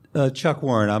Chuck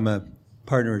Warren. I'm a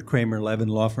partner at Kramer Levin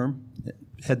Law Firm,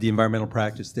 head the environmental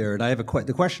practice there. And I have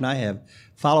the question I have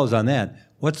follows on that.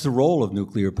 What's the role of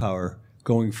nuclear power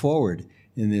going forward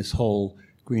in this whole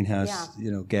greenhouse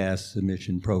gas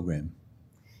emission program?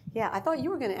 Yeah, I thought you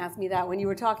were going to ask me that when you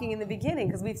were talking in the beginning,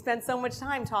 because we've spent so much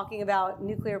time talking about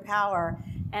nuclear power.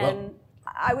 And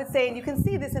I would say, and you can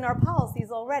see this in our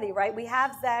policies already, right? We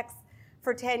have ZECs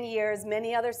for 10 years.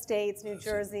 Many other states, New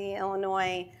Jersey,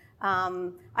 Illinois,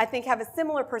 I think have a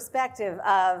similar perspective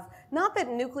of, not that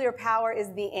nuclear power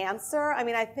is the answer. I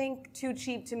mean, I think too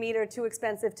cheap to meter, too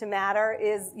expensive to matter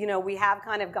is, we have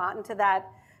kind of gotten to that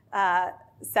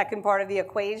second part of the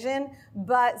equation.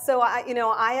 But so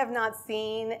I have not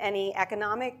seen any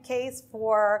economic case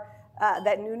for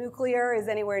that new nuclear is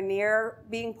anywhere near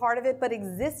being part of it. But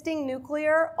existing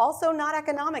nuclear, also not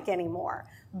economic anymore.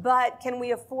 But can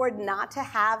we afford not to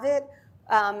have it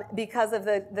because of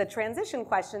the transition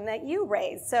question that you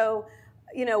raised? So,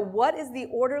 what is the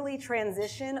orderly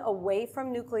transition away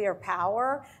from nuclear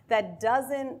power that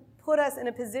doesn't put us in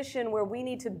a position where we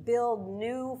need to build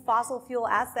new fossil fuel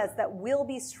assets that will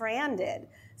be stranded?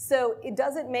 So it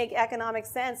doesn't make economic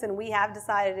sense, and we have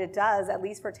decided it does, at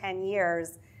least for 10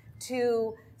 years,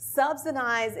 to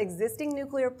subsidize existing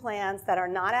nuclear plants that are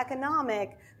not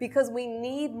economic because we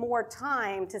need more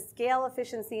time to scale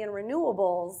efficiency in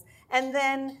renewables. And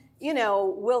then,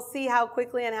 we'll see how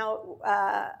quickly and how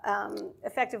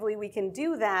effectively we can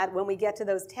do that when we get to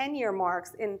those 10-year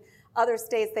marks. In other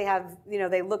states, they have,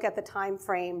 they look at the time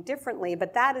frame differently,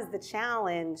 but that is the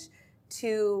challenge,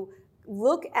 to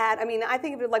look at, I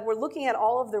think of it like we're looking at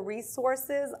all of the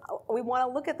resources. We want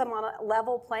to look at them on a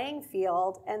level playing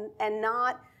field and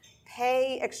not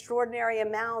pay extraordinary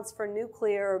amounts for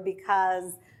nuclear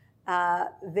because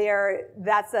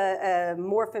that's a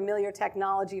more familiar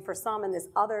technology for some, and this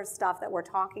other stuff that we're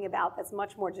talking about that's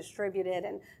much more distributed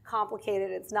and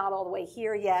complicated, it's not all the way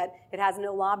here yet, it has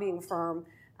no lobbying firm,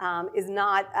 is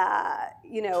not,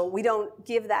 we don't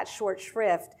give that short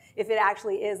shrift if it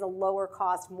actually is a lower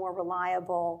cost, more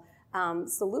reliable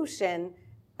solution.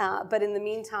 But in the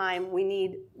meantime,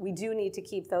 we do need to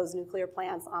keep those nuclear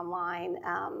plants online.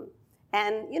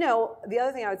 And the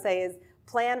other thing I would say is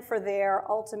plan for their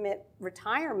ultimate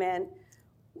retirement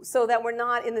so that we're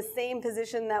not in the same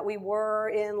position that we were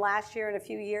in last year and a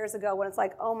few years ago when it's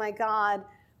like, oh my God,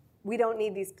 we don't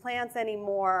need these plants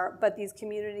anymore, but these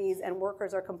communities and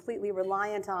workers are completely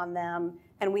reliant on them,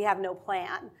 and we have no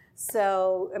plan.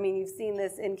 So, you've seen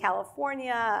this in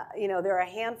California. There are a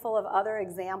handful of other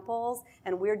examples,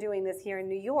 and we're doing this here in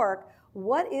New York.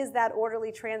 What is that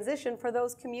orderly transition for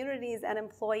those communities and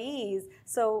employees?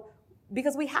 So,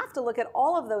 because we have to look at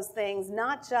all of those things,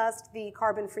 not just the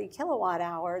carbon-free kilowatt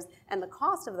hours and the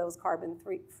cost of those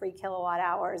carbon-free kilowatt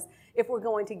hours, if we're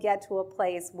going to get to a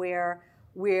place where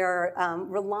we're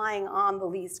relying on the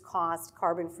least cost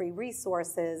carbon-free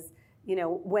resources,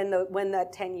 when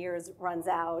that 10 years runs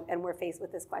out and we're faced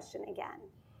with this question again.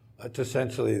 That's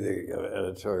essentially the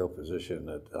editorial position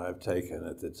that I've taken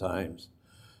at the Times,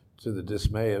 to the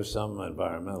dismay of some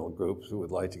environmental groups who would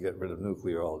like to get rid of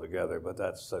nuclear altogether, but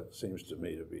that seems to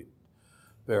me to be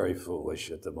very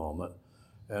foolish at the moment.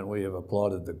 And we have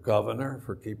applauded the governor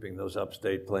for keeping those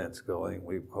upstate plants going.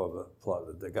 We've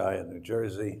applauded the guy in New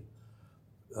Jersey,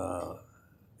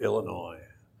 Illinois,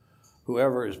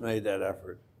 whoever has made that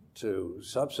effort to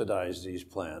subsidize these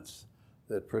plants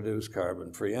that produce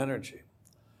carbon-free energy.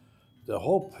 The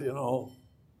hope,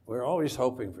 we're always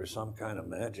hoping for some kind of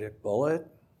magic bullet.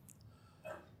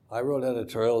 I wrote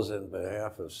editorials in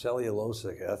behalf of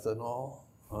cellulosic ethanol,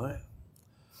 right?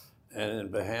 And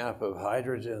in behalf of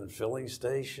hydrogen filling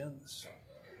stations,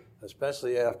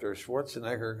 especially after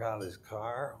Schwarzenegger got his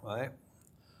car, right?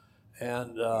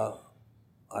 And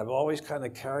I've always kind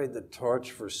of carried the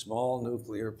torch for small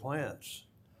nuclear plants.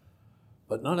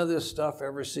 But none of this stuff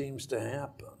ever seems to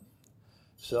happen.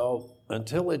 So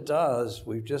until it does,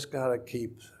 we've just got to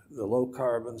keep the low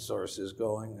carbon sources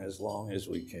going as long as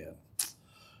we can.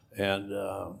 And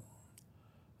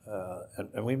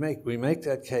we make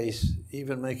that case,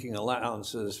 even making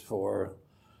allowances for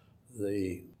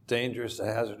the dangerous, the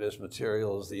hazardous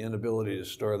materials, the inability to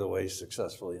store the waste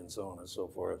successfully, and so on and so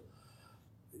forth.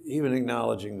 Even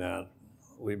acknowledging that,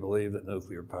 we believe that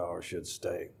nuclear power should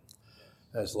stay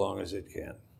as long as it can.